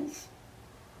friends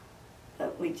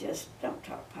that we just don't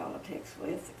talk politics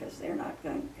with because they're not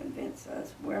going to convince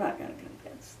us. We're not going to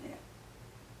convince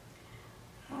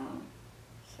them.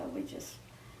 So we just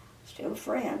still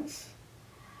friends.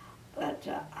 But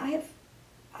I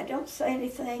don't say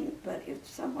anything, but if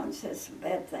someone says some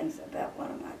bad things about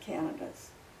one of my candidates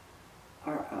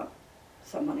or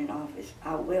someone in office,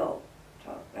 I will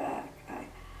talk back.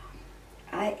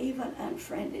 I even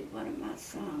unfriended one of my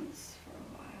sons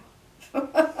for a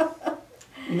while.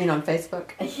 You mean on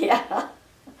Facebook? Yeah.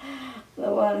 The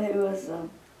one who was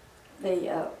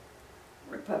the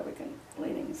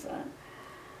Republican-leaning son.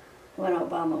 When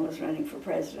Obama was running for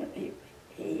president,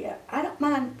 I don't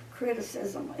mind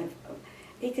criticism. If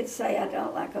he could say, I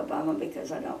don't like Obama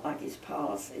because I don't like his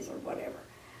policies or whatever.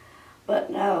 But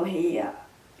no, he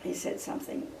said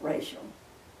something racial.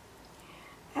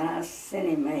 And I sent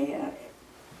him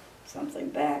something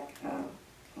back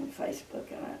on Facebook.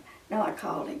 And I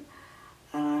called him.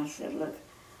 And I said, look,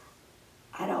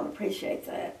 I don't appreciate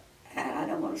that. And I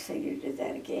don't want to see you do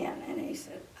that again. And he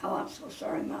said, oh, I'm so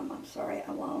sorry, Mom. I'm sorry,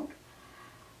 I won't.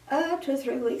 2 or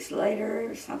 3 weeks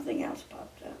later, something else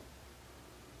popped up.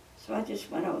 So I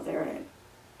just went over there and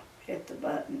hit the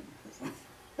button.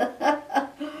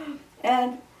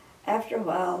 And after a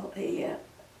while, he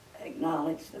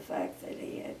acknowledged the fact that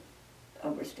he had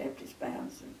overstepped his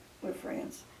bounds, and we're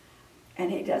friends.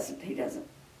 And he doesn't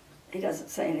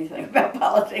say anything about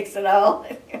politics at all.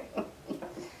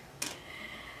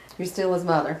 You're still his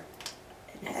mother.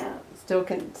 Yeah. Still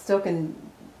can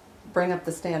bring up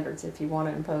the standards if you want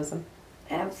to impose them.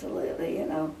 Absolutely,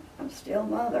 I'm still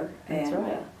mother. That's and,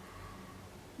 right.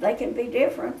 They can be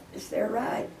different, it's their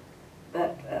right,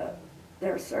 but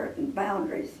there are certain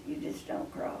boundaries you just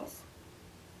don't cross.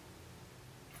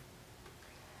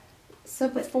 So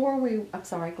I'm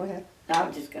sorry, go ahead. I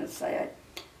was just going to say,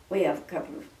 we have a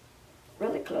couple of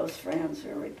really close friends who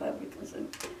are Republicans,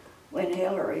 and when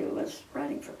Hillary was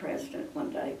running for president one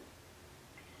day,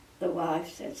 the wife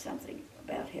said something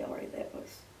about Hillary that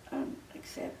was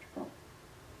unacceptable.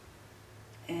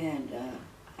 And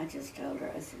I just told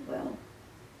her, I said, well,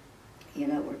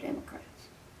 we're Democrats.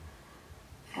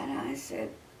 And I said,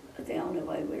 the only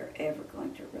way we're ever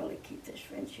going to really keep this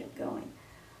friendship going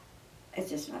is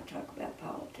just not talk about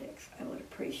politics. I would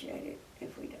appreciate it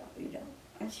if we don't. You don't.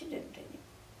 And she didn't any.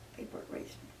 People are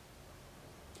reasonable.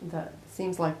 That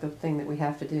seems like the thing that we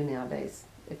have to do nowadays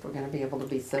if we're going to be able to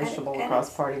be sociable and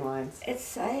across party lines. It's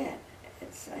sad.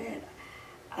 It's sad.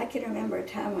 I can remember a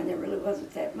time when there really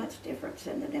wasn't that much difference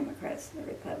in the Democrats and the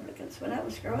Republicans. When I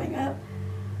was growing up,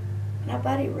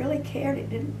 nobody really cared. It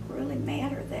didn't really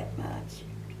matter that much.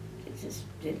 It just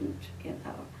didn't,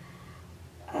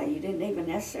 you didn't even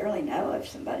necessarily know if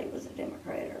somebody was a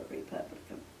Democrat or a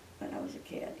Republican. When I was a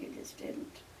kid, you just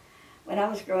didn't. When I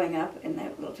was growing up in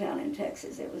that little town in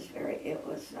Texas, it was very,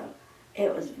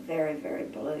 very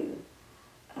blue.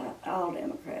 All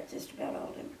Democrats, just about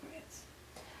all Democrats.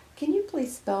 Can you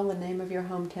please spell the name of your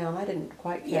hometown? I didn't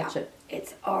quite catch it.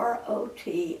 It's Rotan.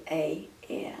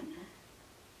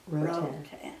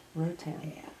 Rotan.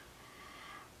 Rotan.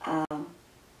 Yeah.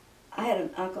 I had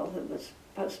an uncle who was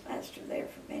postmaster there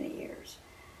for many years.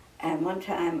 And one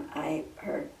time I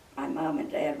heard my mom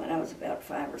and dad, when I was about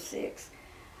 5 or 6,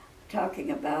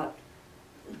 talking about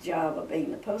the job of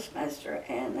being the postmaster,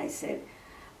 and they said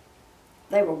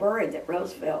they were worried that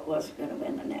Roosevelt wasn't going to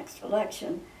win the next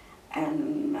election.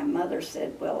 And my mother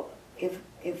said, well, if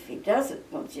he doesn't,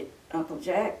 well, Uncle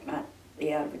Jack might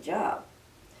be out of a job.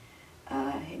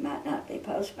 He might not be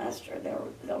postmaster.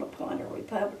 They'll appoint a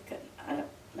Republican. I don't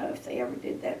know if they ever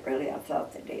did that, really. I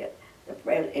thought they did.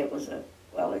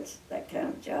 It's that kind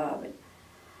of job.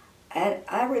 And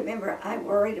I remember I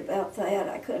worried about that.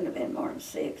 I couldn't have been more than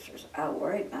 6. I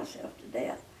worried myself to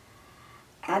death.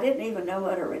 I didn't even know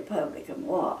what a Republican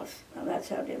was. Now, that's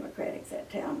how Democratic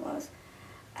that town was.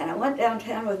 And I went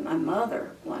downtown with my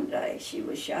mother one day. She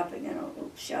was shopping in a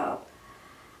little shop.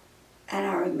 And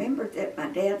I remembered that my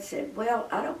dad said, well,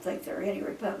 I don't think there are any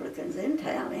Republicans in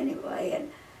town anyway.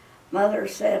 And Mother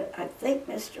said, I think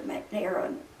Mr.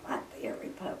 McNairn might be a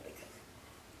Republican.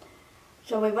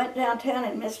 So we went downtown,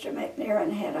 and Mr.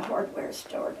 McNairn had a hardware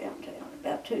store downtown,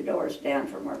 about 2 doors down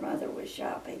from where Mother was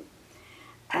shopping.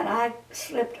 And I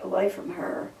slipped away from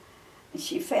her, and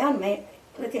she found me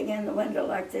looking in the window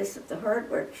like this at the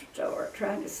hardware store,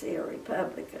 trying to see a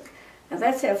Republican. Now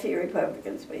that's how few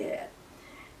Republicans we had.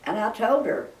 And I told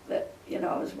her that,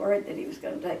 I was worried that he was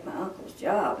going to take my uncle's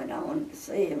job, and I wanted to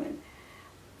see him. And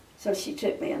so she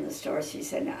took me in the store. She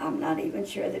said, now, I'm not even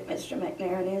sure that Mr.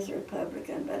 McNairn is a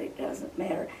Republican, but it doesn't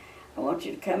matter. I want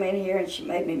you to come in here. And she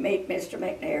made me meet Mr.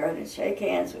 McNairn and shake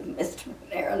hands with Mr.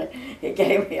 McNairn. And he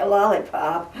gave me a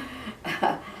lollipop.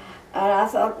 And I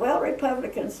thought, well,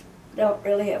 Republicans don't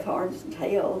really have horns and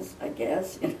tails, I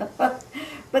guess.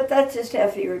 But that's just how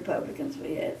few Republicans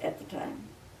we had at the time.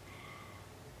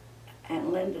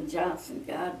 And Lyndon Johnson,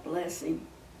 God bless him,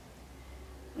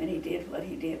 when he did what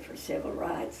he did for civil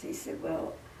rights, he said,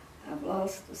 well, I've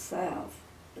lost the South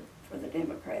for the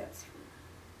Democrats for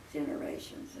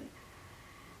generations.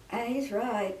 And he's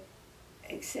right,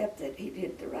 except that he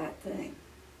did the right thing.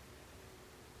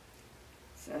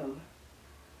 So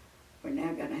we're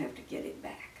now going to have to get it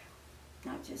back,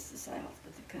 not just the South,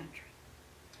 but the country.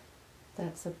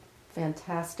 That's a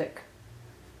fantastic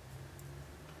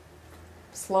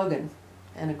slogan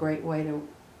and a great way to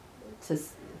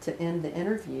end the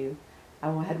interview.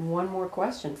 I had one more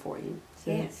question for you.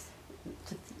 Yes.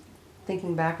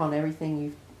 Thinking back on everything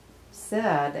you've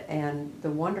said and the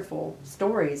wonderful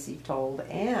stories you've told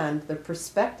and the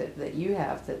perspective that you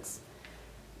have that's,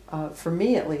 for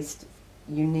me at least,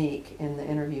 unique in the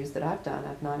interviews that I've done.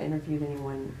 I've not interviewed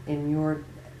anyone in your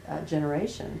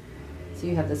generation. So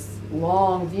you have this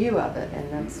long view of it,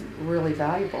 and that's really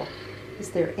valuable. Is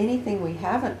there anything we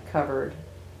haven't covered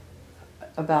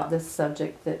about this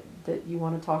subject that you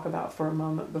want to talk about for a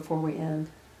moment before we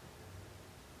end?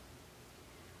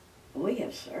 We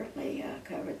have certainly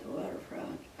covered the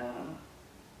waterfront.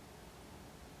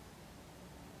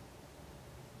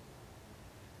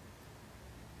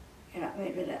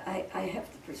 I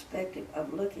have the perspective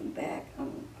of looking back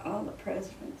on all the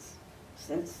presidents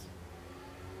since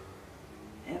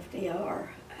FDR,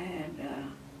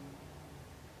 and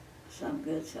some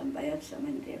good, some bad, some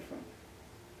indifferent.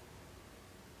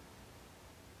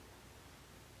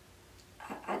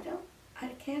 I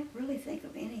can't really think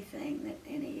of anything that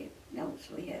any notes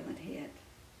we haven't hit.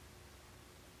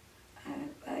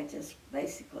 I just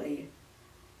basically,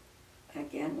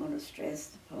 again, want to stress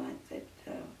the point that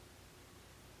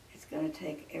it's going to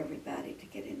take everybody to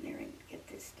get in there and get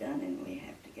this done, and we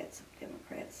have to get some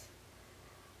Democrats,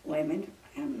 women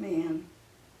and men,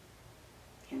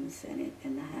 in the Senate,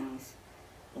 in the House,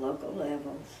 local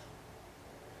levels.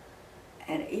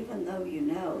 And even though you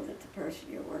know that the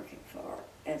person you're working for,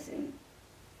 as in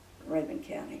Raven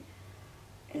County,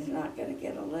 is not going to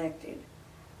get elected,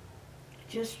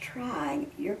 just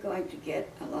trying, you're going to get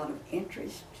a lot of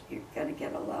interest, you're going to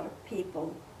get a lot of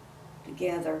people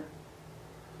together,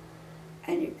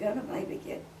 and you're going to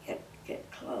maybe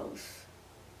get close.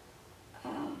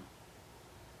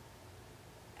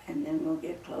 And then we'll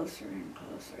get closer and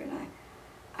closer. And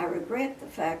I regret the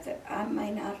fact that I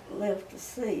may not live to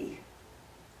see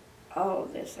all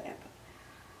of this happen,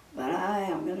 but I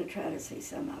am going to try to see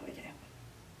some of it happen.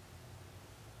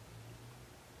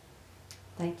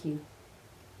 Thank you.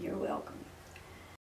 You're welcome.